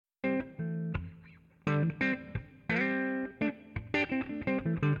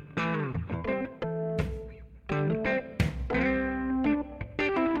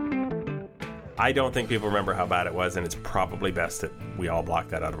I don't think people remember how bad it was, and it's probably best that we all block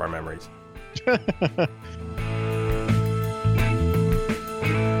that out of our memories.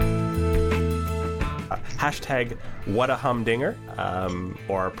 Hashtag what a humdinger,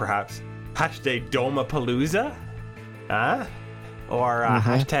 or perhaps hashtag Domapalooza, or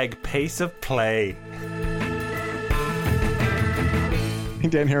hashtag pace of play.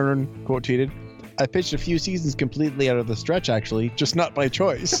 Dan Heron quote tweeted, "I pitched a few seasons completely out of the stretch, actually, just not by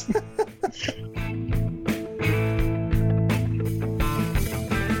choice."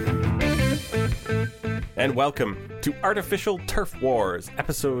 And welcome to Artificial Turf Wars,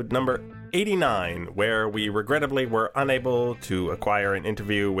 episode number 89, where we regrettably were unable to acquire an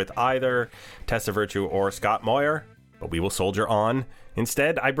interview with either Tessa Virtue or Scott Moyer, but we will soldier on.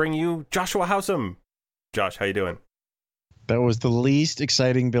 Instead, I bring you Joshua Howsam. Josh, how you doing? That was the least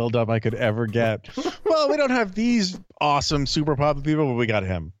exciting build-up I could ever get. Well, we don't have these awesome, super popular people, but we got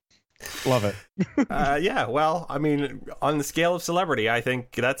him. Love it. Yeah, well, I mean, on the scale of celebrity, I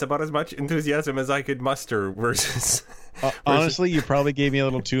think that's about as much enthusiasm as I could muster versus... honestly, you probably gave me a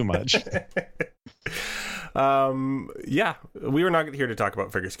little too much. Yeah, we were not here to talk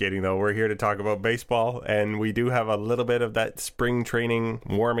about figure skating, though. We're here to talk about baseball, and we do have a little bit of that spring training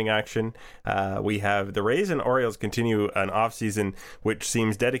warming action. We have the Rays and Orioles continue an offseason which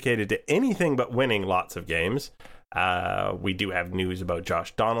seems dedicated to anything but winning lots of games. We do have news about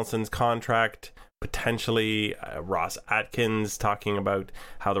Josh Donaldson's contract, potentially Ross Atkins talking about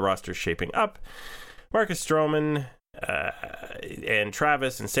how the roster's shaping up. Marcus Stroman and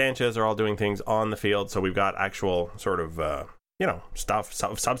Travis and Sanchez are all doing things on the field, so we've got actual sort of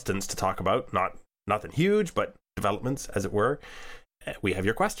substance to talk about. Nothing huge, but developments, as it were. We have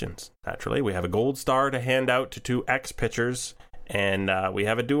your questions, naturally. We have a gold star to hand out to two ex-pitchers, and we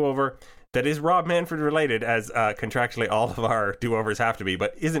have a do-over that is Rob Manfred related, as contractually all of our do-overs have to be,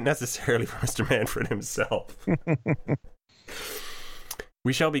 but isn't necessarily for Mr. Manfred himself.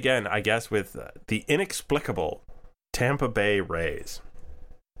 We shall begin, I guess, with the inexplicable Tampa Bay Rays.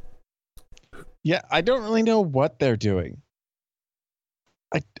 Yeah, I don't really know what they're doing.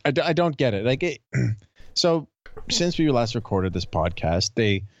 I don't get it. So since we last recorded this podcast,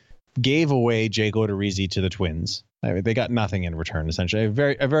 they gave away Jake Odorizzi to the Twins. I mean, they got nothing in return, essentially.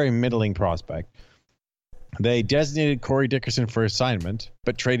 A very middling prospect. They designated Corey Dickerson for assignment,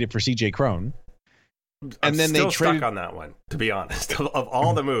 but traded for CJ Cron. I'm still stuck on that one, to be honest. Of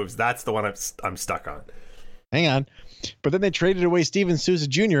all the moves, that's the one I'm stuck on. Hang on. But then they traded away Steven Souza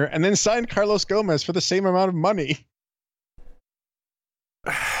Jr. and then signed Carlos Gomez for the same amount of money.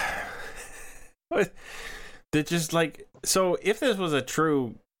 They're just like... So if this was a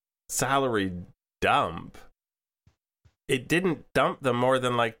true salary dump, it didn't dump them more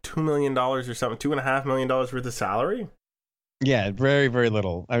than like $2 million or something, $2.5 million worth of salary? Yeah, very, very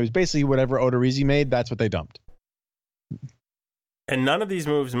little. I was basically whatever Odorizzi made, that's what they dumped. And none of these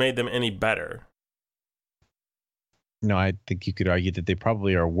moves made them any better. No, I think you could argue that they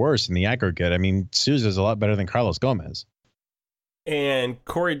probably are worse in the aggregate. I mean, Souza's a lot better than Carlos Gomez. And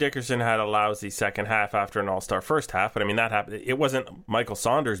Corey Dickerson had a lousy second half after an all-star first half, but I mean, that happened. It wasn't Michael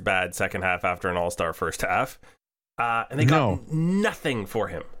Saunders' bad second half after an all-star first half. And they got nothing for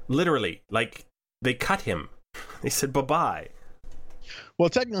him. Literally. Like, they cut him. They said bye-bye. Well,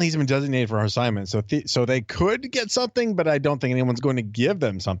 technically, he's been designated for assignment, so they could get something, but I don't think anyone's going to give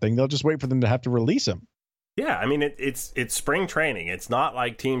them something. They'll just wait for them to have to release him. Yeah, I mean, it's spring training. It's not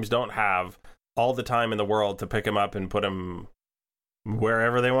like teams don't have all the time in the world to pick him up and put him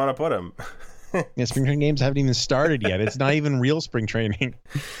wherever they want to put him. Yeah, spring training games haven't even started yet. It's not even real spring training.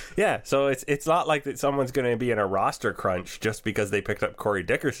 Yeah, so it's not like that someone's going to be in a roster crunch just because they picked up Corey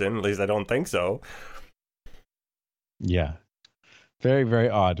Dickerson. At least I don't think so. Yeah. Very, very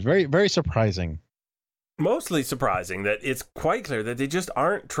odd. Very, very surprising. Mostly surprising that it's quite clear that they just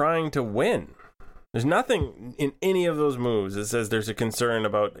aren't trying to win. There's nothing in any of those moves that says there's a concern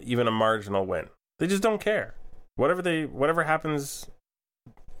about even a marginal win. They just don't care. Whatever happens.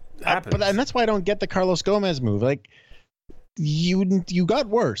 And that's why I don't get the Carlos Gomez move. Like, you got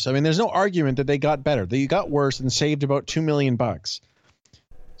worse. I mean, there's no argument that they got better. They got worse and saved about $2 million.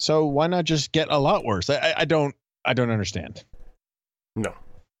 So why not just get a lot worse? I don't understand. No.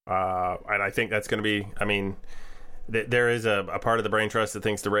 And I think that's going to be, I mean, there is a part of the brain trust that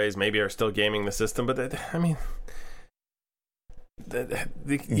thinks the Rays maybe are still gaming the system, but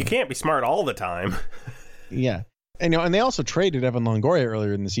you can't be smart all the time. Yeah. And they also traded Evan Longoria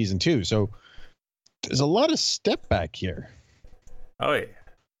earlier in the season too. So there's a lot of step back here. Oh yeah.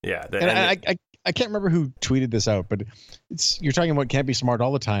 Yeah. And I can't remember who tweeted this out, but you're talking about can't be smart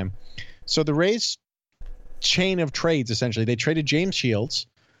all the time. So the Rays chain of trades, essentially, they traded James Shields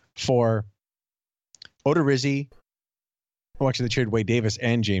for Odorizzi. Oh, actually, they traded Wade Davis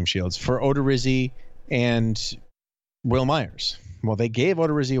and James Shields for Odorizzi and Will Myers. Well, they gave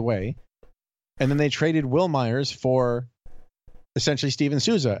Odorizzi away, and then they traded Will Myers for essentially Steven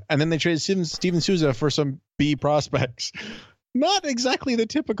Souza, and then they traded Steven Souza for some B prospects. Not exactly the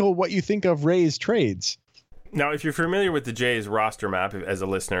typical what you think of Rays trades. Now, if you're familiar with the Jays roster map as a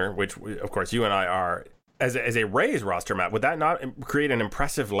listener, which of course you and I are, as a Rays roster map, would that not create an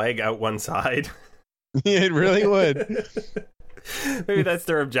impressive leg out one side? It really would. Maybe that's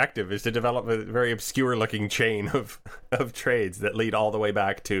their objective, is to develop a very obscure looking chain of trades that lead all the way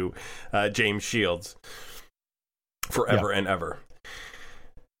back to James Shields forever and ever.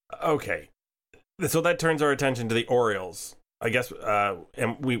 Okay. So that turns our attention to the Orioles. I guess,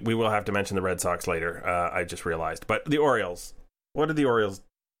 and we will have to mention the Red Sox later, I just realized. But the Orioles, what have the Orioles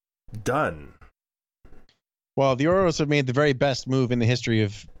done? Well, the Orioles have made the very best move in the history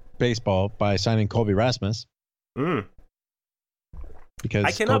of baseball by signing Colby Rasmus. Because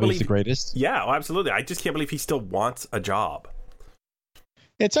I cannot Colby's the greatest. Yeah, well, absolutely. I just can't believe he still wants a job.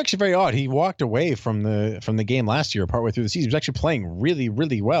 It's actually very odd. He walked away from the game last year, partway through the season. He was actually playing really,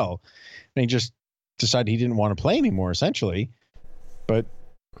 really well. And he just decided he didn't want to play anymore, essentially. But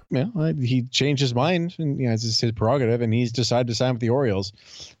he changed his mind, and it's his prerogative, and he's decided to sign with the Orioles.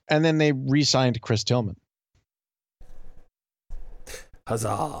 And then they re-signed Chris Tillman.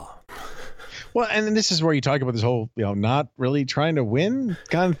 Huzzah. Well, and then this is where you talk about this whole, not really trying to win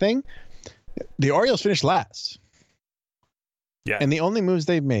kind of thing. The Orioles finished last. Yeah. And the only moves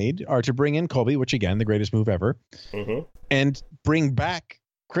they've made are to bring in Colby, which, again, the greatest move ever, and bring back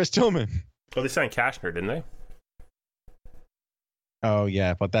Chris Tillman. Well, they signed Cashner, didn't they? Oh,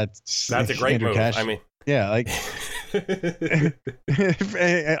 yeah, but that's a great Andrew move. Cashner. I mean, yeah, like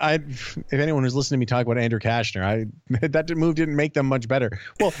if anyone who's listening to me talk about Andrew Cashner, that move didn't make them much better.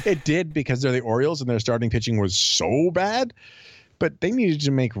 Well, it did, because they're the Orioles and their starting pitching was so bad, but they needed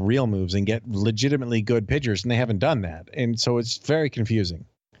to make real moves and get legitimately good pitchers, and they haven't done that. And so it's very confusing.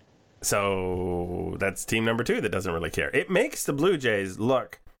 So that's team number 2 that doesn't really care. It makes the Blue Jays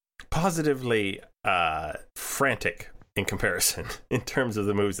look positively frantic in comparison in terms of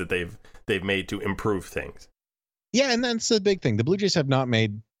the moves that they've made to improve things. Yeah, and that's the big thing. The Blue Jays have not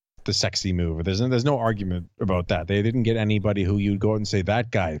made the sexy move. There's no argument about that. They didn't get anybody who you'd go out and say,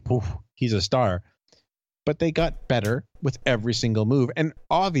 that guy, poof, he's a star. But they got better with every single move, and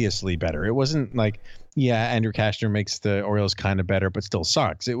obviously better. It wasn't like, Andrew Cashner makes the Orioles kind of better, but still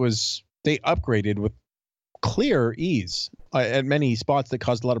sucks. It was, they upgraded with clear ease at many spots that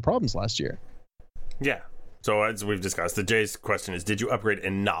caused a lot of problems last year. Yeah. So as we've discussed, the Jays' question is, did you upgrade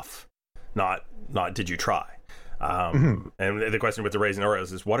enough? Not did you try? And the question with the Rays and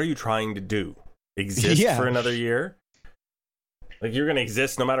Orioles is, what are you trying to do? Exist for another year? Like, you're going to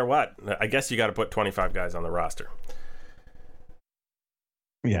exist no matter what. I guess you got to put 25 guys on the roster.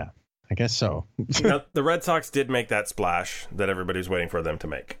 Yeah, I guess so. Now, the Red Sox did make that splash that everybody's waiting for them to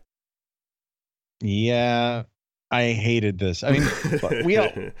make. Yeah, I hated this. I mean,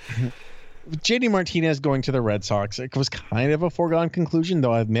 JD Martinez going to the Red Sox, it was kind of a foregone conclusion,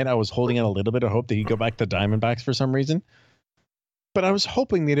 though I admit I was holding out a little bit of hope that he'd go back to Diamondbacks for some reason. But I was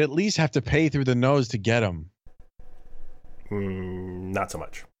hoping they'd at least have to pay through the nose to get him. Not so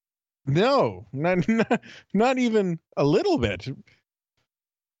much. No, not even a little bit.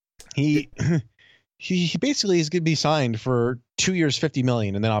 He basically is going to be signed for 2 years, $50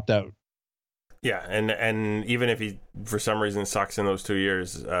 million, and then opt out. Yeah, and even if he for some reason sucks in those 2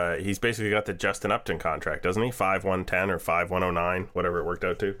 years, he's basically got the Justin Upton contract, doesn't he? 5/110 or 5/109, whatever it worked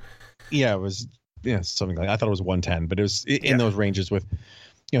out to. Yeah, it was something like, I thought it was 110, but it was in those ranges with,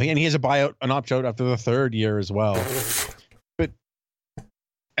 and he has a buyout, an opt out after the 3rd year as well. But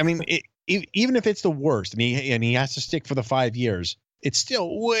I mean, even if it's the worst, and he has to stick for the 5 years, it's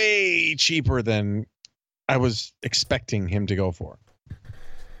still way cheaper than I was expecting him to go for.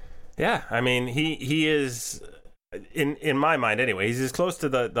 Yeah, I mean, he is, in my mind anyway, he's as close to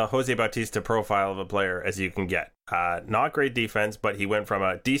the Jose Bautista profile of a player as you can get. Not great defense, but he went from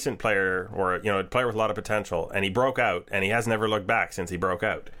a decent player, or a player with a lot of potential, and he broke out, and he has never looked back since he broke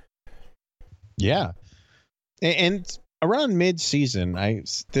out. Yeah, and around mid-season,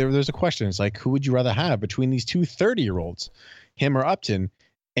 there's a question. It's like, who would you rather have between these two 30-year-olds, him or Upton?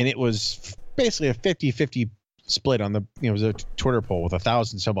 And it was basically a 50-50 split on the, it was a Twitter poll with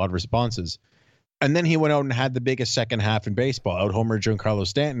 1,000 some odd responses. And then he went out and had the biggest second half in baseball, out-homered Giancarlo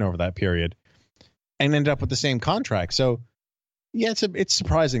Stanton over that period, and ended up with the same contract. So, yeah, it's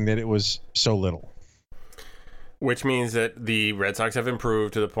surprising that it was so little. Which means that the Red Sox have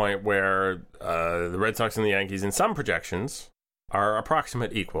improved to the point where the Red Sox and the Yankees, in some projections, are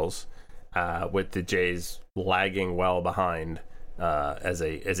approximate equals. with the Jays lagging well behind as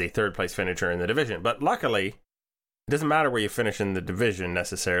a third place finisher in the division. But luckily, it doesn't matter where you finish in the division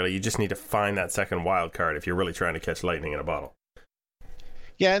necessarily. You just need to find that second wild card if you're really trying to catch lightning in a bottle.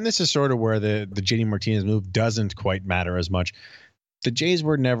 Yeah, and this is sort of where the JD Martinez move doesn't quite matter as much. The Jays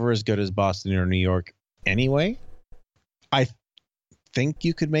were never as good as Boston or New York anyway. I think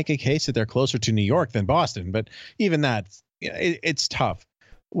you could make a case that they're closer to New York than Boston, but even that, it's tough.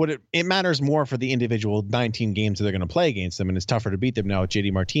 It matters more for the individual 19 games that they're going to play against them, and it's tougher to beat them now with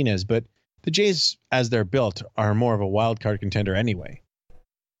JD Martinez. But the Jays, as they're built, are more of a wild card contender anyway.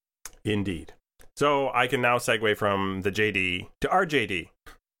 Indeed. So I can now segue from the JD to our JD.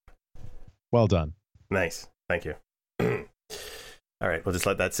 Well done. Nice. Thank you. All right, we'll just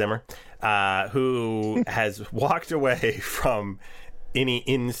let that simmer. Who has walked away from any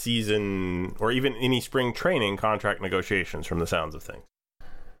in-season or even any spring training contract negotiations from the sounds of things.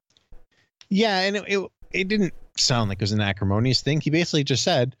 Yeah, and it didn't sound like it was an acrimonious thing. He basically just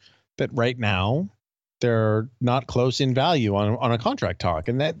said that right now they're not close in value on a contract talk,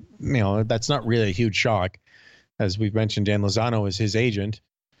 and that, that's not really a huge shock. As we've mentioned, Dan Lozano is his agent,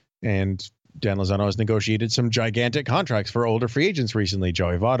 and Dan Lozano has negotiated some gigantic contracts for older free agents recently,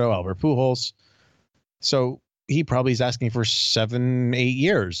 Joey Votto, Albert Pujols. So he probably is asking for 7-8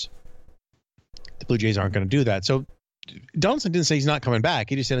 years. The Blue Jays aren't going to do that. So Donaldson didn't say he's not coming back.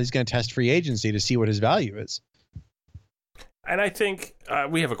 He just said he's going to test free agency to see what his value is. And I think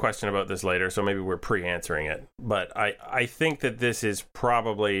we have a question about this later, so maybe we're pre-answering it. But I think that this is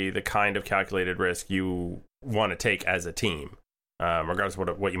probably the kind of calculated risk you want to take as a team, regardless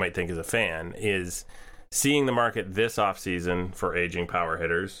of what you might think as a fan, is seeing the market this offseason for aging power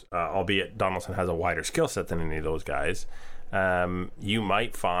hitters, albeit Donaldson has a wider skill set than any of those guys. You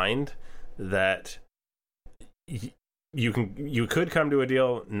might find that you could come to a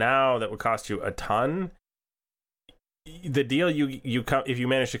deal now that would cost you a ton. The deal if you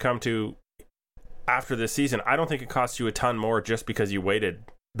manage to come to after this season, I don't think it costs you a ton more just because you waited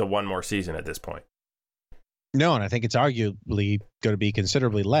the one more season at this point. No, and I think it's arguably going to be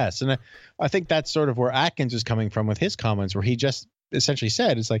considerably less. And I think that's sort of where Atkins is coming from with his comments, where he just essentially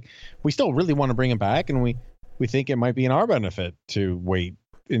said, it's like, we still really want to bring him back, and we think it might be in our benefit to wait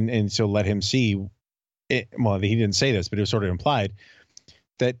and so let him see it. Well, he didn't say this, but it was sort of implied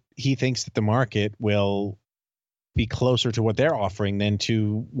that he thinks that the market will be closer to what they're offering than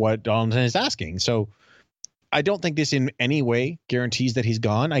to what Donaldson is asking. So I don't think this in any way guarantees that he's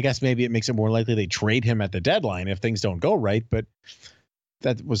gone. I guess maybe it makes it more likely they trade him at the deadline if things don't go right. But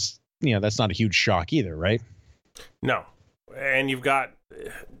that was, that's not a huge shock either, right? No. And you've got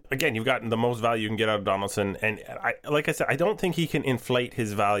the most value you can get out of Donaldson. And like I said, I don't think he can inflate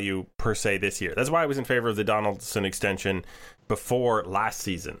his value per se this year. That's why I was in favor of the Donaldson extension before last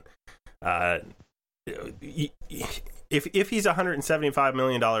season. If he's a $175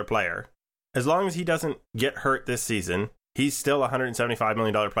 million player, as long as he doesn't get hurt this season, he's still a $175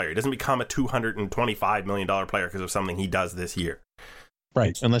 million player. He doesn't become a $225 million player because of something he does this year.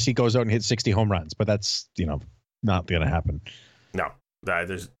 Right. Unless he goes out and hits 60 home runs, but that's, not going to happen. No,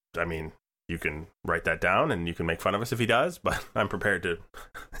 you can write that down and you can make fun of us if he does, but I'm prepared to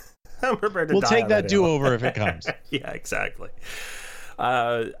we'll take that do-over if it comes. Yeah, exactly.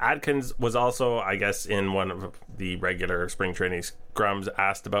 Atkins was also, I guess, in one of the regular spring training scrums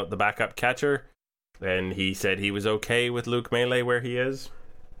asked about the backup catcher, and he said he was okay with Luke Maile where he is.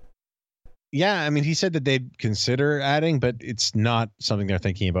 Yeah, he said that they'd consider adding, but it's not something they're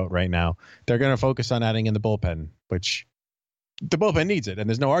thinking about right now. They're going to focus on adding in the bullpen, which the bullpen needs it, and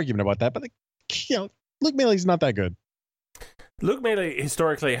there's no argument about that. But Luke Maile's not that good. Luke Maile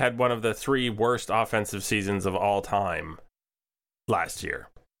historically had one of the 3 worst offensive seasons of all time last year.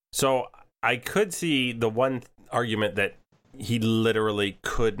 So I could see the one argument that he literally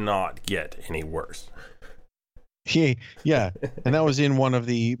could not get any worse. Yeah, and that was in one of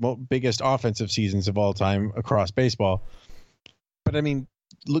the biggest offensive seasons of all time across baseball. But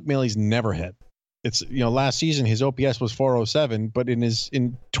Luke Maile's never hit. It's last season his OPS was 407, but in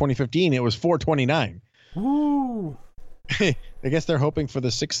 2015 it was 429. Woo! I guess they're hoping for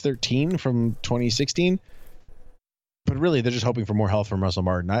the 613 from 2016. But really, they're just hoping for more help from Russell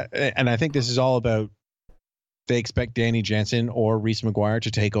Martin. I think this is all about they expect Danny Jansen or Reese McGuire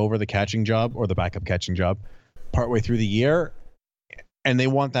to take over the catching job or the backup catching job partway through the year, and they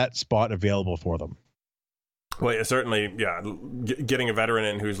want that spot available for them. Well, yeah, certainly, yeah. Getting a veteran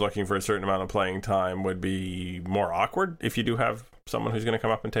in who's looking for a certain amount of playing time would be more awkward if you do have someone who's going to come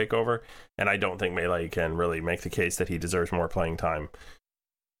up and take over. And I don't think Maile can really make the case that he deserves more playing time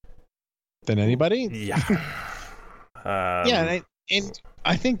than anybody. Yeah. Yeah, and And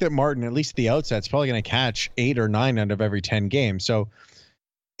I think that Martin, at least at the outset, is probably going to catch 8 or 9 out of every 10 games. So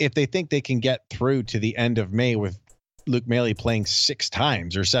if they think they can get through to the end of May with Luke Maley playing 6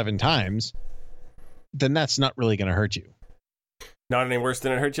 times or 7 times, then that's not really going to hurt you. Not any worse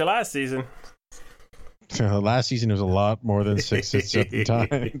than it hurt you last season. Last season was a lot more than 6 or 7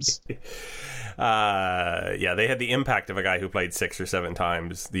 times. Yeah, they had the impact of a guy who played 6 or 7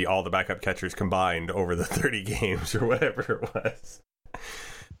 times, all the backup catchers combined over the 30 games or whatever it was.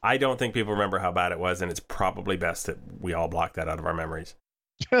 I don't think people remember how bad it was, and it's probably best that we all block that out of our memories.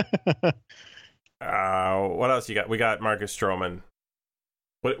 What else you got? We got Marcus Stroman.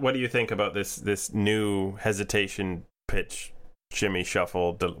 What do you think about this new hesitation pitch, shimmy,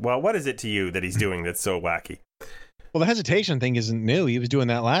 shuffle? Well, what is it to you that he's doing that's so wacky? Well, the hesitation thing isn't new. He was doing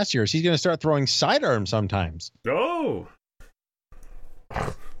that last year. So he's going to start throwing sidearm sometimes. Oh.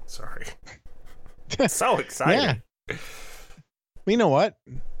 Sorry. So exciting. Yeah. You know what?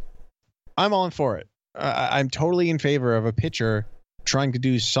 I'm all in for it. I'm totally in favor of a pitcher trying to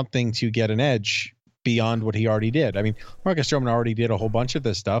do something to get an edge beyond what he already did. I mean, Marcus Stroman already did a whole bunch of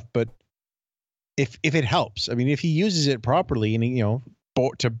this stuff, but if it helps, I mean, if he uses it properly and,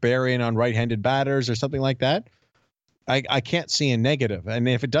 to bear in on right-handed batters or something like that, I can't see a negative. And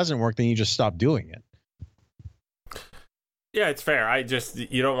if it doesn't work, then you just stop doing it. Yeah, it's fair.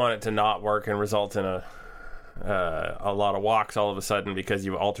 You don't want it to not work and result in a lot of walks all of a sudden because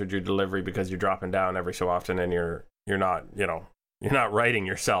you've altered your delivery because you're dropping down every so often and you're not, you're not righting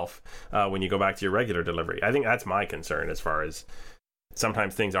yourself when you go back to your regular delivery. I think that's my concern as far as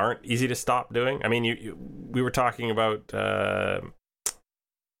sometimes things aren't easy to stop doing. I mean, we were talking about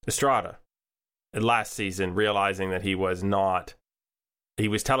Estrada last season, realizing that he was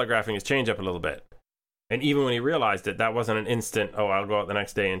telegraphing his changeup a little bit. And even when he realized it, that wasn't an instant, I'll go out the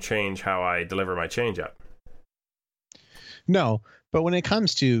next day and change how I deliver my changeup. No, but when it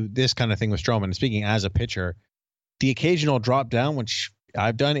comes to this kind of thing with Stroman, speaking as a pitcher, the occasional drop down, which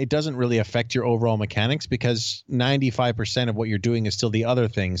I've done, it doesn't really affect your overall mechanics because 95% of what you're doing is still the other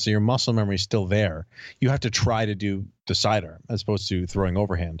thing. So your muscle memory is still there. You have to try to do the sidearm as opposed to throwing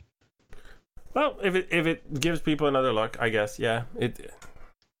overhand. Well, if it gives people another look, I guess, yeah.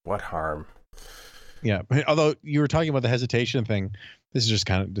 What harm? Yeah. Although you were talking about the hesitation thing, this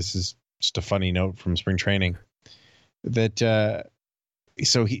is just a funny note from spring training that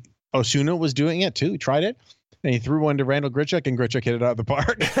Osuna was doing it too. He tried it and he threw one to Randall Grichuk and Grichuk hit it out of the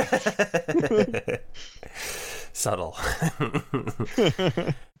park. Subtle.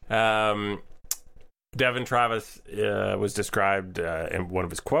 Devin Travis was described in one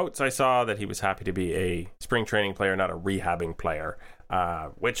of his quotes I saw that he was happy to be a spring training player, not a rehabbing player,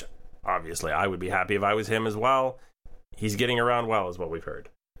 which obviously I would be happy if I was him as well. He's getting around well is what we've heard.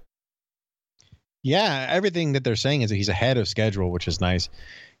 Yeah, everything that they're saying is that he's ahead of schedule, which is nice.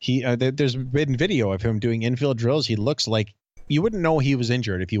 There's been video of him doing infield drills. He looks like you wouldn't know he was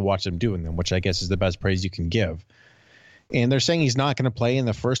injured if you watched him doing them, which I guess is the best praise you can give. And they're saying he's not going to play in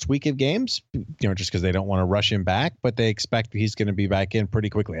the first week of games, just because they don't want to rush him back, but they expect he's going to be back in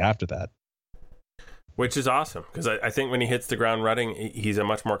pretty quickly after that. Which is awesome, because I think when he hits the ground running, he's a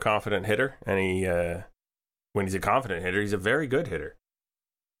much more confident hitter, and when he's a confident hitter, he's a very good hitter.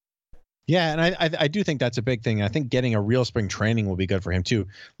 Yeah, and I do think that's a big thing. I think getting a real spring training will be good for him too.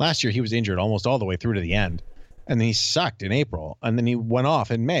 Last year, he was injured almost all the way through to the end. And then he sucked in April, and then he went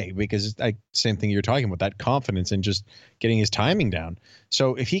off in May because same thing you're talking about, that confidence and just getting his timing down.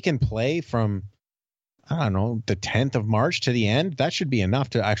 So if he can play from, I don't know, the 10th of March to the end, that should be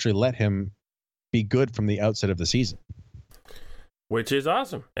enough to actually let him be good from the outset of the season. Which is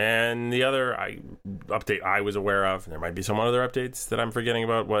awesome. And the other update I was aware of, and there might be some other updates that I'm forgetting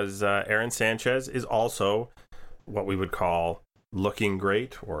about, was Aaron Sanchez is also what we would call looking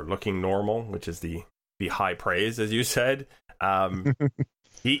great or looking normal, which is the high praise, as you said.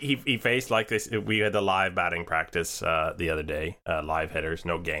 He faced like this. We had the live batting practice the other day, live hitters,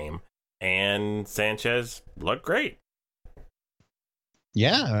 no game, and Sanchez looked great.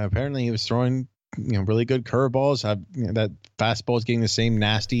 Yeah, apparently he was throwing really good curveballs. That fastball is getting the same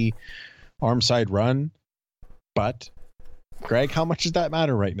nasty arm side run. But Greg, how much does that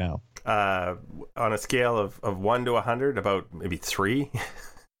matter right now? On a scale of 1 to 100, about maybe 3.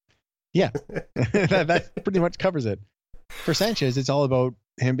 Yeah, that pretty much covers it. For Sanchez, it's all about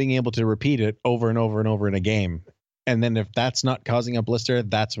him being able to repeat it over and over and over in a game. And then if that's not causing a blister,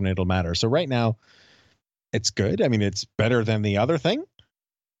 that's when it'll matter. So right now, it's good. I mean, it's better than the other thing,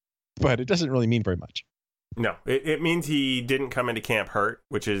 but it doesn't really mean very much. No, it means he didn't come into camp hurt,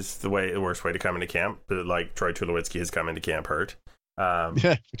 which is the worst way to come into camp. Like Troy Tulowitzki has come into camp hurt.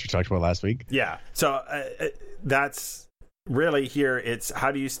 Yeah, which we talked about last week. Yeah, so that's really here it's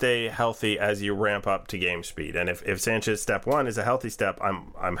how do you stay healthy as you ramp up to game speed? And if Sanchez step 1 is a healthy step,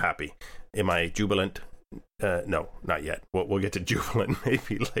 I'm happy. Am I jubilant? No, not yet. We'll get to jubilant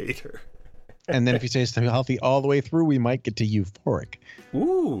maybe later. And then if he stays healthy all the way through, we might get to euphoric.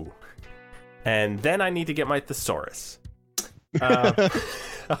 Ooh. And then I need to get my thesaurus.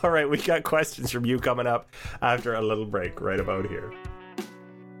 All right, we got questions from you coming up after a little break right about here.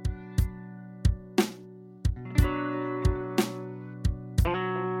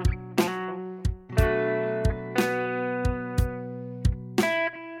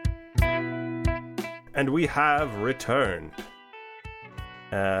 And we have returned.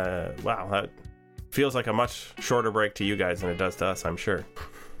 Wow, that feels like a much shorter break to you guys than it does to us, I'm sure.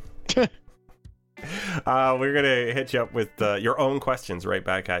 We're going to hit you up with your own questions right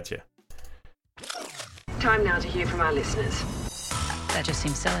back at you. Time now to hear from our listeners. That just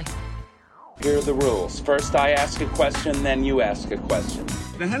seems silly. Here are the rules. First I ask a question, then you ask a question.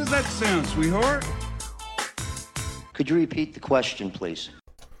 Now how does that sound, sweetheart? Could you repeat the question, please?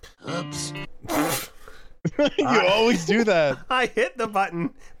 Oops. You always do that. I hit the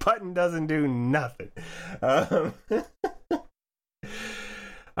button. Button doesn't do nothing.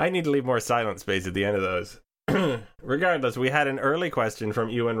 I need to leave more silent space at the end of those. Regardless, we had an early question from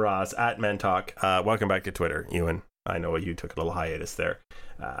Ewan Ross at Mentalk. Welcome back to Twitter, Ewan. I know you took a little hiatus there.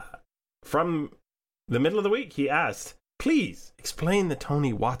 From the middle of the week, he asked, please explain the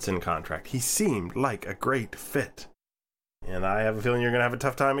Tony Watson contract. He seemed like a great fit. And I have a feeling you're going to have a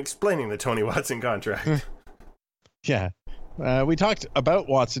tough time explaining the Tony Watson contract. Yeah. We talked about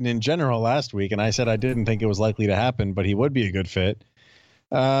Watson in general last week, and I said I didn't think it was likely to happen, but he would be a good fit.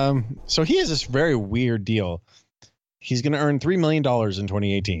 So he has this very weird deal. He's going to earn $3 million in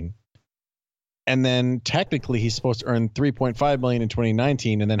 2018. And then technically he's supposed to earn $3.5 million in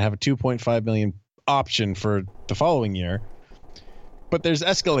 2019 and then have a $2.5 million option for the following year. But there's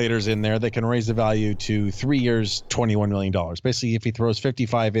escalators in there that can raise the value to 3 years, $21 million. Basically, if he throws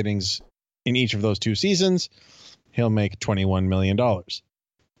 55 innings in each of those 2 seasons, he'll make $21 million. I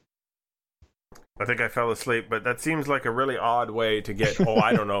think I fell asleep, but that seems like a really odd way to get,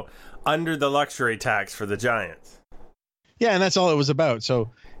 I don't know, under the luxury tax for the Giants. Yeah, and that's all it was about.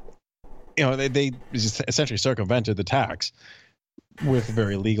 So, they essentially circumvented the tax with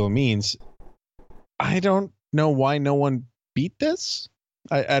very legal means. I don't know why no one beat this.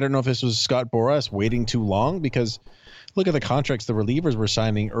 I don't know if this was Scott Boras waiting too long, because look at the contracts the relievers were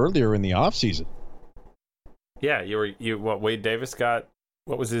signing earlier in the offseason. Yeah, Wade Davis got,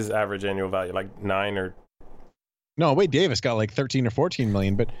 what was his average annual value? Like 9 or? No, Wade Davis got like 13 or 14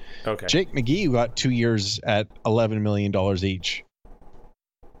 million, but okay. Jake McGee got 2 years at $11 million each.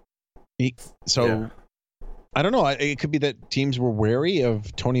 Yeah. I don't know. It could be that teams were wary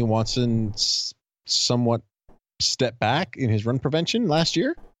of Tony Watson's somewhat step back in his run prevention last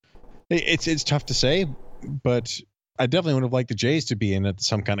year. It's tough to say, but I definitely would have liked the Jays to be in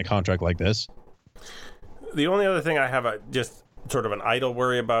some kind of contract like this. The only other thing I have just sort of an idle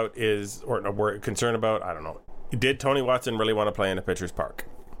worry about concern about, I don't know. Did Tony Watson really want to play in a pitcher's park?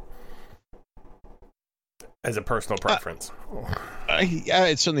 As a personal preference. Yeah,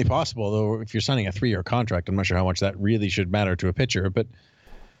 it's certainly possible, though. If you're signing a 3-year contract, I'm not sure how much that really should matter to a pitcher. But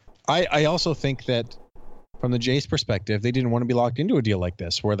I also think that from the Jays' perspective, they didn't want to be locked into a deal like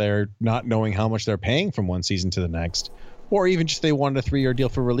this, where they're not knowing how much they're paying from one season to the next, or even just they wanted a 3-year deal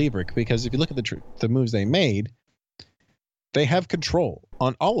for reliever. Because if you look at the moves they made, they have control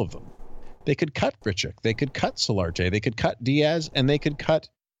on all of them. They could cut Grichuk, they could cut Solarte, they could cut Diaz, and they could cut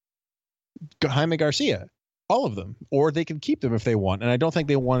Jaime Garcia. All of them. Or they could keep them if they want. And I don't think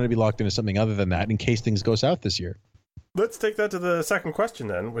they wanted to be locked into something other than that in case things go south this year. Let's take that to the second question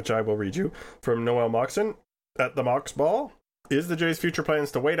then, which I will read you from Noel Moxon at the Mox Ball. Is the Jays' future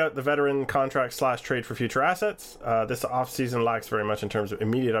plans to wait out the veteran contract / trade for future assets? This offseason lacks very much in terms of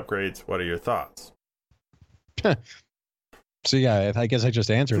immediate upgrades. What are your thoughts? So yeah, I guess I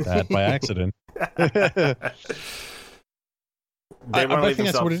just answered that by accident. They want to leave think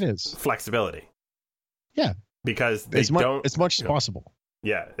that's what it themselves is. Flexibility. Yeah. Because they as much as possible.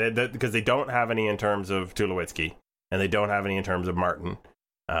 Yeah, because they don't have any in terms of Tulowitzki, and they don't have any in terms of Martin.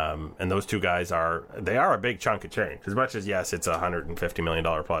 And those two guys are a big chunk of change. As much as, yes, it's a $150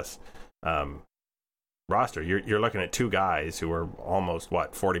 million plus roster. You're looking at two guys who are almost,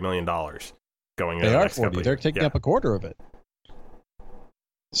 $40 million going into the next 40. couple They're years. taking up a quarter of it.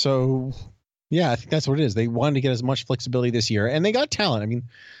 So, yeah, I think that's what it is. They wanted to get as much flexibility this year, and they got talent. I mean,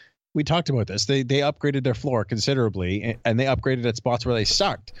 we talked about this. They upgraded their floor considerably, and they upgraded at spots where they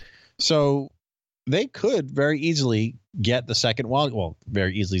sucked. So they could very easily get the second wild. Well,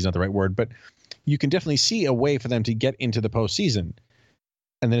 very easily is not the right word, but you can definitely see a way for them to get into the postseason.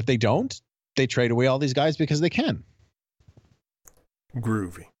 And then if they don't, they trade away all these guys because they can.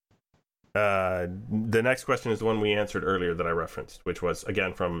 Groovy. The next question is the one we answered earlier that I referenced, which was,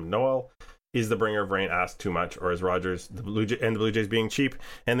 again, from Noel. Is the bringer of rain asked too much, or is Rogers the Blue Jays being cheap?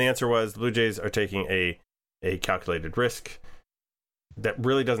 And the answer was the Blue Jays are taking a calculated risk that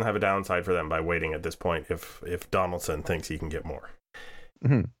really doesn't have a downside for them by waiting at this point if Donaldson thinks he can get more.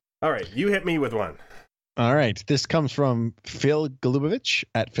 Mm-hmm. All right, you hit me with one. All right. This comes from Phil Golubovich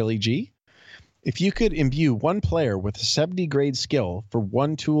at Philly G. If you could imbue one player with a 70 grade skill for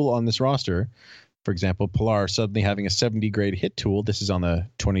one tool on this roster, for example, Pilar suddenly having a 70 grade hit tool, this is on the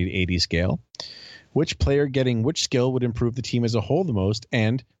 20 to 80 scale, which player getting which skill would improve the team as a whole the most,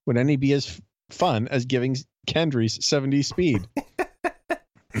 and would any be as fun as giving Kendry's 70 speed?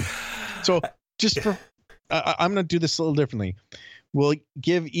 So just for, I'm going to do this a little differently. We'll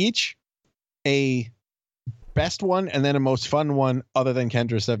give each a best one and then a most fun one other than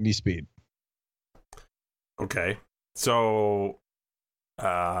Kendra's 70 speed. Okay. So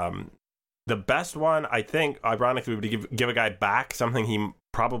the best one, I think, ironically, would give a guy back something he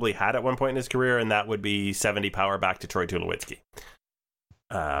probably had at one point in his career, and that would be 70 power back to Troy Tulowitzki.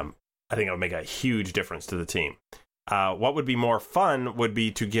 I think it would make a huge difference to the team. What would be more fun would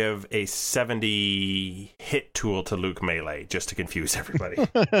be to give a 70 hit tool to Luke Melee, just to confuse everybody.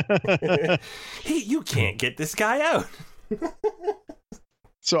 You can't get this guy out.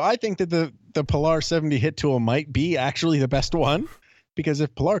 So I think that the Pilar 70 hit tool might be actually the best one, because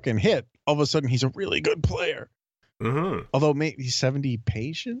if Pilar can hit, all of a sudden he's a really good player. Mm-hmm. Although maybe 70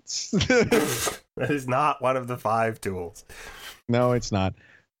 patience. That is not one of the 5 tools. No, it's not.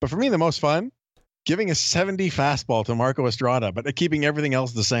 But for me, the most fun, giving a 70 fastball to Marco Estrada, but keeping everything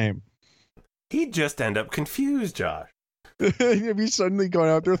else the same. He'd just end up confused, Josh. If he's suddenly going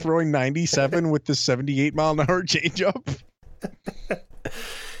out there throwing 97 with the 78 mile an hour changeup.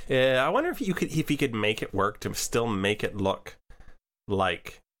 Yeah, I wonder if he could make it work to still make it look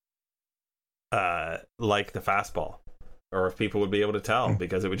like the fastball, or if people would be able to tell,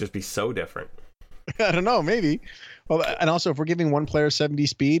 because it would just be so different. I don't know, maybe. Well, and also if we're giving one player 70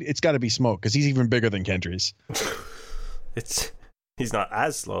 speed, it's got to be Smoke, because he's even bigger than Kendry's. He's not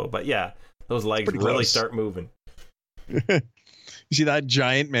as slow, but yeah, those legs really close. start moving. You see that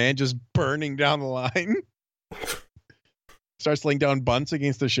giant man just burning down the line? Starts laying down bunts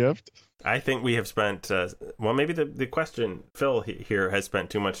against the shift. I think we have spent, maybe the question, Phil here has spent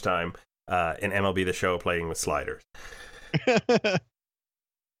too much time in MLB The Show playing with sliders.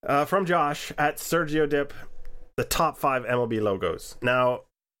 From Josh at Sergio Dip, the top 5 MLB logos. Now,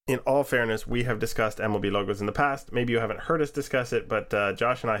 in all fairness, we have discussed MLB logos in the past. Maybe you haven't heard us discuss it, but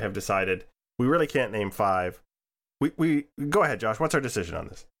Josh and I have decided we really can't name 5. We go ahead, Josh. What's our decision on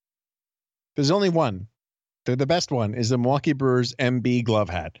this? There's only one. The best one is the Milwaukee Brewers MB glove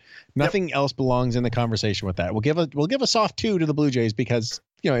hat. Nothing else belongs in the conversation with that. We'll give a soft 2 to the Blue Jays because,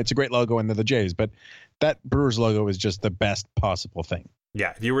 it's a great logo and they're the Jays, but that Brewers logo is just the best possible thing.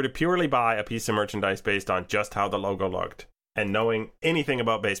 Yeah, if you were to purely buy a piece of merchandise based on just how the logo looked and knowing anything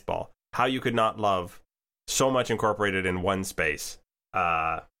about baseball, how you could not love so much incorporated in one space.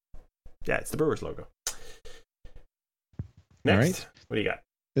 It's the Brewers logo. Next, all right. What do you got?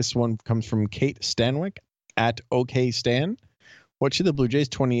 This one comes from Kate Stanwyck at OKStan. What should the Blue Jays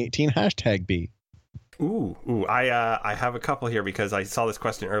 2018 hashtag be? Ooh, I have a couple here because I saw this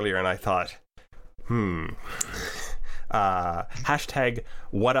question earlier and I thought, hashtag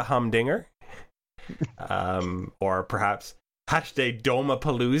what a humdinger, or perhaps hashtag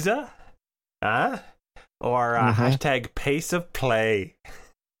Domapalooza, or hashtag pace of play.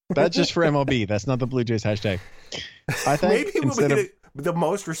 That's just for MLB. That's not the Blue Jays hashtag. I think maybe we'll be the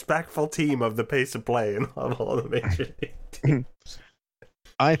most respectful team of the pace of play in all the major league teams.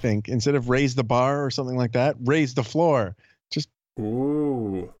 I think instead of raise the bar or something like that, raise the floor. Just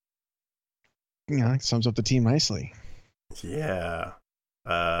it sums up the team nicely. Yeah.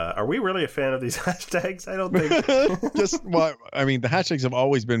 Are we really a fan of these hashtags? I don't think. The hashtags have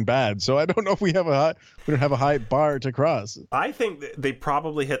always been bad, so I don't know if we don't have a high bar to cross. I think they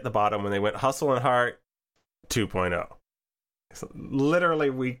probably hit the bottom when they went Hustle and Heart 2.0. So literally,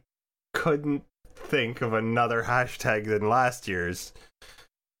 we couldn't think of another hashtag than last year's.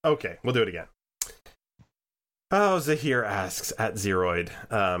 Okay, we'll do it again. Oh, Zahir asks at Zeroid.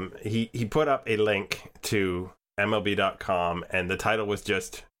 He put up a link to MLB.com, and the title was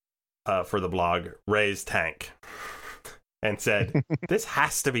just for the blog, Raise Tank, and said, this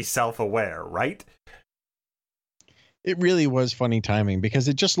has to be self-aware, right? It really was funny timing because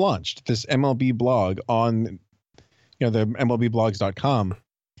it just launched this MLB blog on the MLBblogs.com.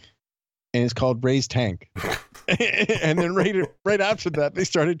 and it's called Ray's Tank. And then right after that, they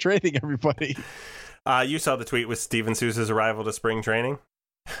started trading everybody. You saw the tweet with Steven Souza's arrival to spring training?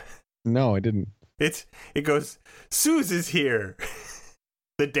 No, I didn't. It goes, Souza is here.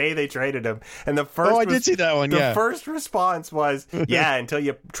 The day they traded him. And the first I did see that one, The first response was, yeah, until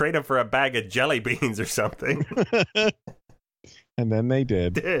you trade him for a bag of jelly beans or something. And then they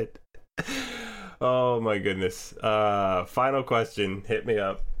did. Oh my goodness. Final question. Hit me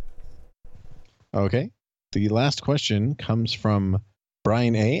up. Okay. The last question comes from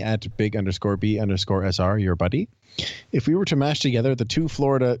Brian A at big_B_SR, your buddy. If we were to mash together the two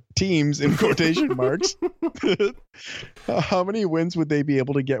Florida teams in quotation marks, how many wins would they be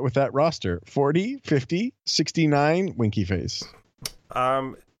able to get with that roster? 40, 50, 69, winky face.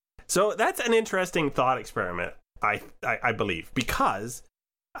 So that's an interesting thought experiment, I believe, because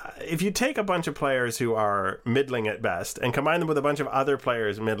if you take a bunch of players who are middling at best and combine them with a bunch of other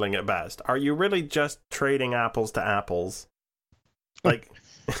players middling at best, are you really just trading apples to apples? Like,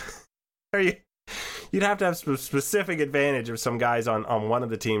 you'd have to have some specific advantage of some guys on one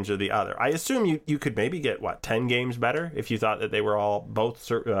of the teams or the other. I assume you could maybe get, 10 games better if you thought that they were both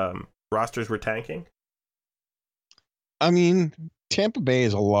rosters were tanking? I mean, Tampa Bay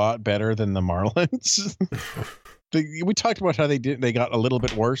is a lot better than the Marlins. We talked about how they got a little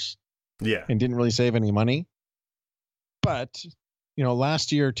bit worse. Yeah. And didn't really save any money. But,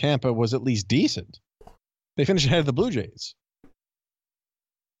 last year Tampa was at least decent. They finished ahead of the Blue Jays.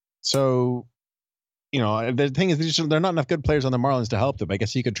 So, the thing is, there are not enough good players on the Marlins to help them. I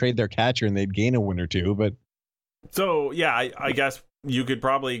guess you could trade their catcher and they'd gain a win or two, but... So, yeah, I guess you could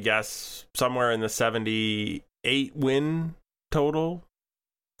probably guess somewhere in the 78 win total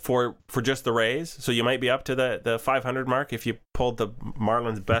for just the Rays. So you might be up to the 500 mark if you pulled the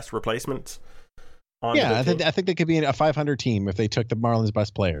Marlins' best replacements. Yeah, I think they could be a 500 team if they took the Marlins'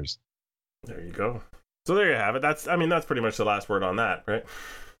 best players. There you go. So there you have it. That's pretty much the last word on that, right?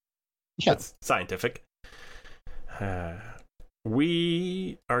 Yeah. That's scientific.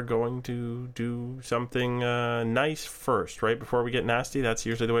 We are going to do something nice first, right? Before we get nasty. That's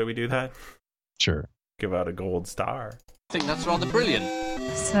usually the way we do that. Sure. Give out a gold star. I think that's rather brilliant.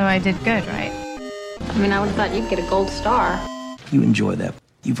 So I did good, right? I mean, I would have thought you'd get a gold star. You enjoy that.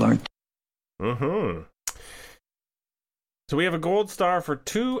 You've learned. Mm-hmm. So we have a gold star for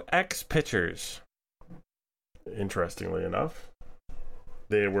 2 ex-pitchers. Interestingly enough,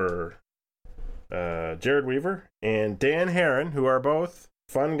 they were Jared Weaver and Dan Herron, who are both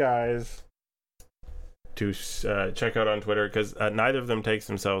fun guys to check out on Twitter because neither of them takes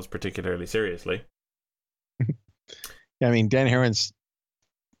themselves particularly seriously. Yeah, I mean, Dan Herron's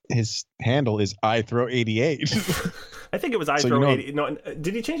his handle is iThrow88. I think it was iThrow80. No,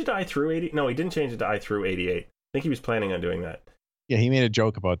 did he change it to iThrow80? No, he didn't change it to iThrow88. I think he was planning on doing that. Yeah, he made a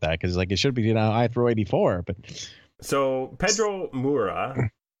joke about that because it should be iThrow84. But so Pedro Mura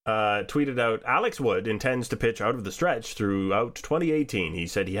tweeted out, Alex Wood intends to pitch out of the stretch throughout 2018. He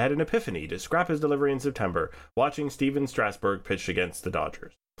said he had an epiphany to scrap his delivery in September, watching Steven Strasburg pitch against the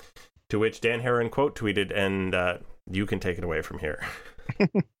Dodgers. To which Dan Herron quote tweeted, and you can take it away from here.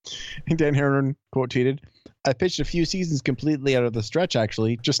 Dan Herron quote tweeted, I pitched a few seasons completely out of the stretch,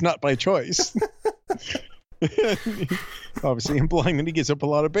 actually, just not by choice. Obviously implying that he gives up a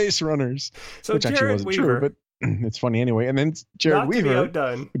lot of base runners, so which Jared actually wasn't Weaver, true, but it's funny anyway. And then Jared Weaver,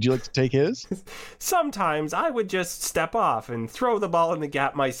 would you like to take his? Sometimes I would just step off and throw the ball in the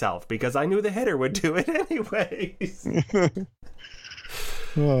gap myself because I knew the hitter would do it anyways.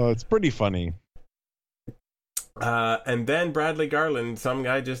 Oh, it's pretty funny. And then Bradley Garland, some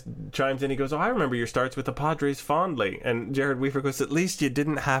guy just chimes in. He goes, I remember your starts with the Padres fondly. And Jared Weaver goes, at least you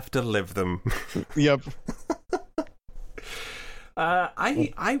didn't have to live them. Yep.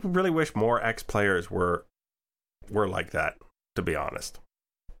 I really wish more ex-players were like that, to be honest.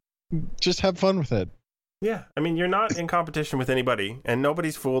 Just have fun with it. Yeah, I mean, you're not in competition with anybody, and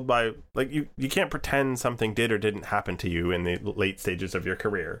nobody's fooled by, you can't pretend something did or didn't happen to you in the late stages of your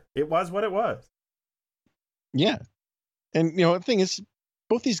career. It was what it was. Yeah. And, the thing is,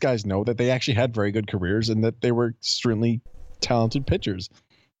 both these guys know that they actually had very good careers and that they were extremely talented pitchers,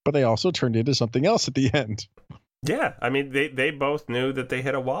 but they also turned into something else at the end. Yeah, I mean, they both knew that they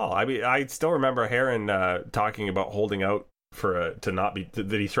hit a wall. I mean, I still remember Herron talking about holding out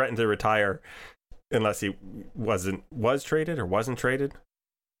that he threatened to retire unless he was traded or wasn't traded.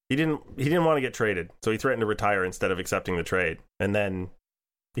 He didn't want to get traded, so he threatened to retire instead of accepting the trade. And then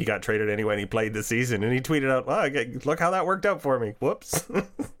he got traded anyway and he played the season and he tweeted out, look how that worked out for me. Whoops.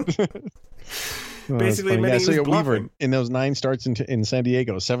 Basically admitting he was Weaver, bluffing. in those 9 starts in San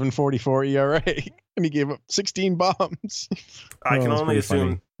Diego, 7.44 ERA, and he gave up 16 bombs. I can that's only pretty assume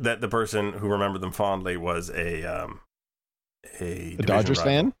funny. that the person who remembered them fondly was a division Dodgers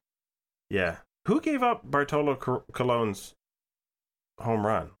rival. fan? Yeah. Who gave up Bartolo Colon's home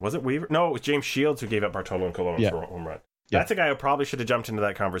run? Was it Weaver? No, it was James Shields who gave up Bartolo and Colon's home run. Yeah. That's a guy who probably should have jumped into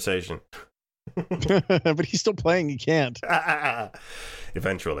that conversation. But he's still playing. He can't.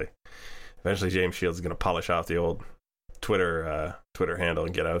 Eventually, James Shields is going to polish off the old Twitter handle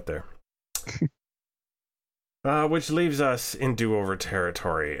and get out there. Which leaves us in do-over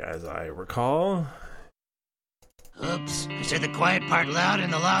territory, as I recall. Oops, I said the quiet part loud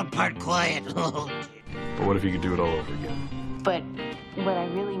and the loud part quiet. But what if you could do it all over again? But what I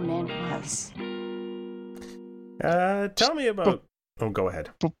really meant was... Tell me about... Oh, go ahead.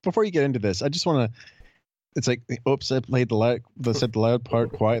 Before you get into this, I just want to... It's like, oops, I played the loud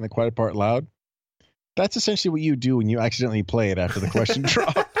part quiet and the quiet part loud. That's essentially what you do when you accidentally play it after the question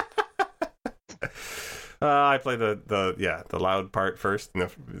dropped. I play the loud part first, and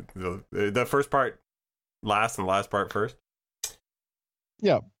the first part last, and the last part first.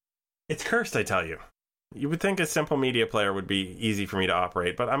 Yeah. It's cursed, I tell you. You would think a simple media player would be easy for me to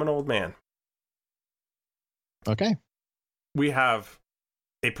operate, but I'm an old man. Okay. We have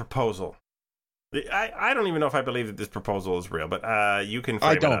a proposal. I don't even know if I believe that this proposal is real, but you can frame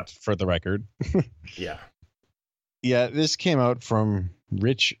I it don't, up. for the record. Yeah. Yeah, this came out from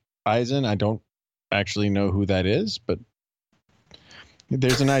Rich Eisen. I don't actually know who that is, but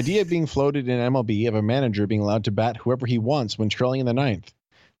there's an idea being floated in MLB of a manager being allowed to bat whoever he wants when trailing in the ninth.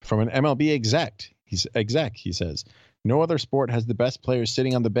 From an MLB exec, he says. No other sport has the best players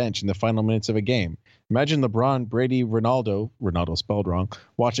sitting on the bench in the final minutes of a game. Imagine LeBron, Brady, Ronaldo spelled wrong,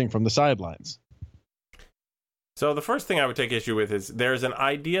 watching from the sidelines. So the first thing I would take issue with is there's an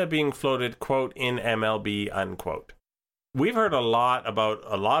idea being floated, quote, in MLB, unquote. We've heard a lot about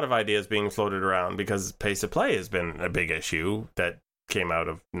a lot of ideas being floated around because pace of play has been a big issue that came out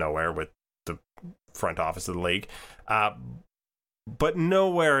of nowhere with the front office of the league. But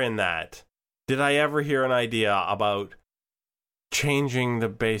nowhere in that did I ever hear an idea about changing the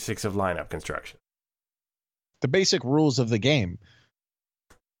basics of lineup construction. The basic rules of the game.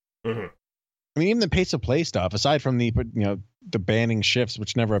 Mm-hmm. I mean, even the pace of play stuff, aside from the banning shifts,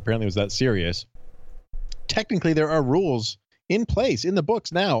 which never apparently was that serious. Technically, there are rules in place in the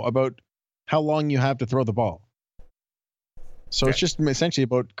books now about how long you have to throw the ball. So It's just essentially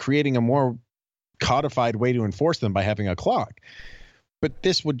about creating a more codified way to enforce them by having a clock. But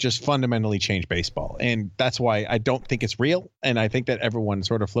this would just fundamentally change baseball. And that's why I don't think it's real. And I think that everyone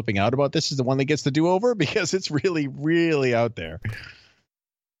sort of flipping out about this is the one that gets the do-over because it's really, really out there.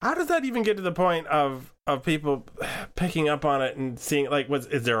 How does that even get to the point of people picking up on it and seeing, like,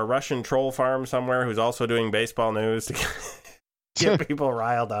 is there a Russian troll farm somewhere who's also doing baseball news to get people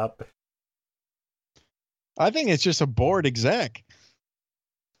riled up? I think it's just a bored exec.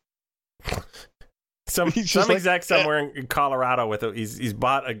 Some exec somewhere in Colorado with it. He's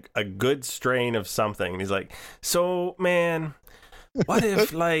bought a good strain of something. And he's like, so, man, what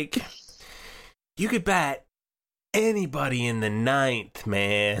if, like, you could bat anybody in the ninth,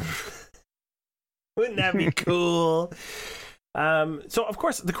 man? Wouldn't that be cool? So, of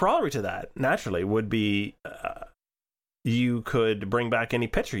course, the corollary to that, naturally, would be you could bring back any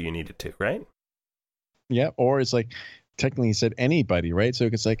pitcher you needed to, right? Yeah, or it's like, technically he said anybody, right? So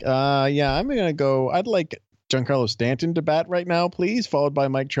it's like, yeah, I'm going to go, I'd like Giancarlo Stanton to bat right now, please, followed by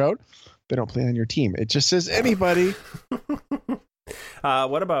Mike Trout. They don't play on your team. It just says anybody.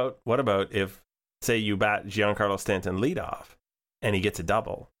 What about if, say, you bat Giancarlo Stanton leadoff and he gets a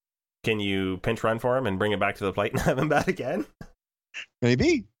double? Can you pinch run for him and bring it back to the plate and have him bat again?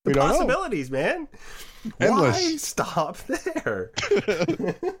 Maybe. The possibilities, man. Endless. Why stop there?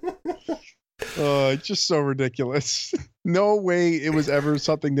 Oh, it's just so ridiculous. No way it was ever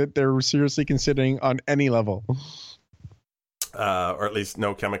something that they were seriously considering on any level. Or at least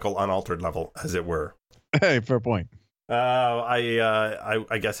no chemical unaltered level, as it were. Hey, fair point.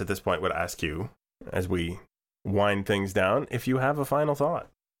 I guess at this point would ask you, as we wind things down, if you have a final thought.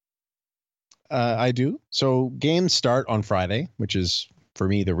 I do. So games start on Friday, which is, for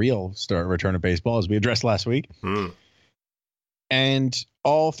me, the real return of baseball, as we addressed last week. And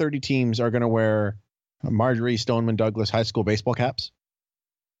all 30 teams are going to wear Marjorie Stoneman Douglas high school baseball caps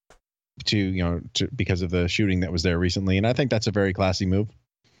because of the shooting that was there recently. And I think that's a very classy move.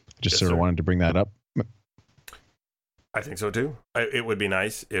 Just wanted to bring that up. I think so too. It would be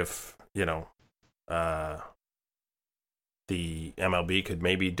nice if, the MLB could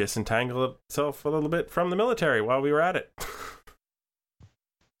maybe disentangle itself a little bit from the military while we were at it.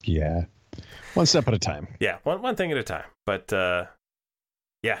 Yeah. One step at a time. Yeah, one thing at a time. But I'm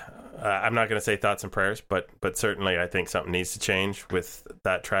not going to say thoughts and prayers, but certainly I think something needs to change with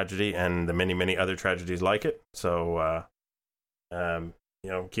that tragedy and the many, many other tragedies like it. So,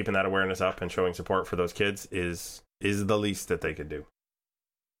 keeping that awareness up and showing support for those kids is the least that they could do.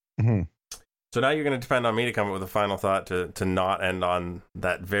 Mm-hmm. So now you're going to depend on me to come up with a final thought to not end on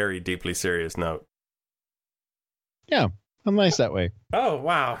that very deeply serious note. Yeah, I'm nice that way. Oh,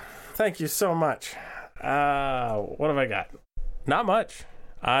 wow. Thank you so much. What have I got? Not much.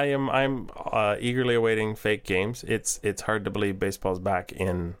 I'm eagerly awaiting fake games. It's hard to believe baseball's back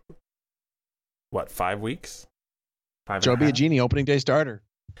in, 5 weeks? Joe Biagini, opening day starter.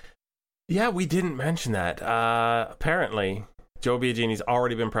 Yeah, we didn't mention that. Apparently, Joe Biagini's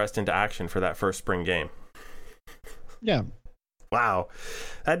already been pressed into action for that first spring game. Yeah. Wow.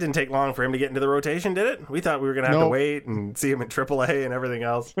 That didn't take long for him to get into the rotation, did it? We thought we were going to have to wait and see him in AAA and everything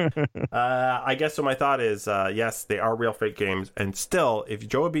else. I guess so my thought is, yes, they are real fake games. And still, if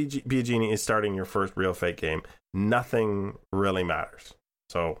Joe Biagini is starting your first real fake game, nothing really matters.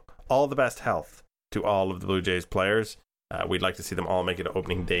 So all the best health to all of the Blue Jays players. We'd like to see them all make it to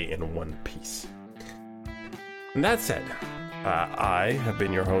opening day in one piece. And that said, I have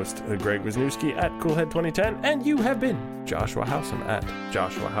been your host, Greg Wisniewski at Coolhead2010, and you have been Joshua Howsam at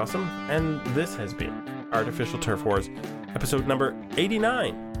Joshua Howsam, and this has been Artificial Turf Wars, episode number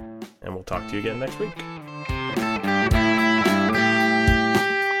 89. And we'll talk to you again next week.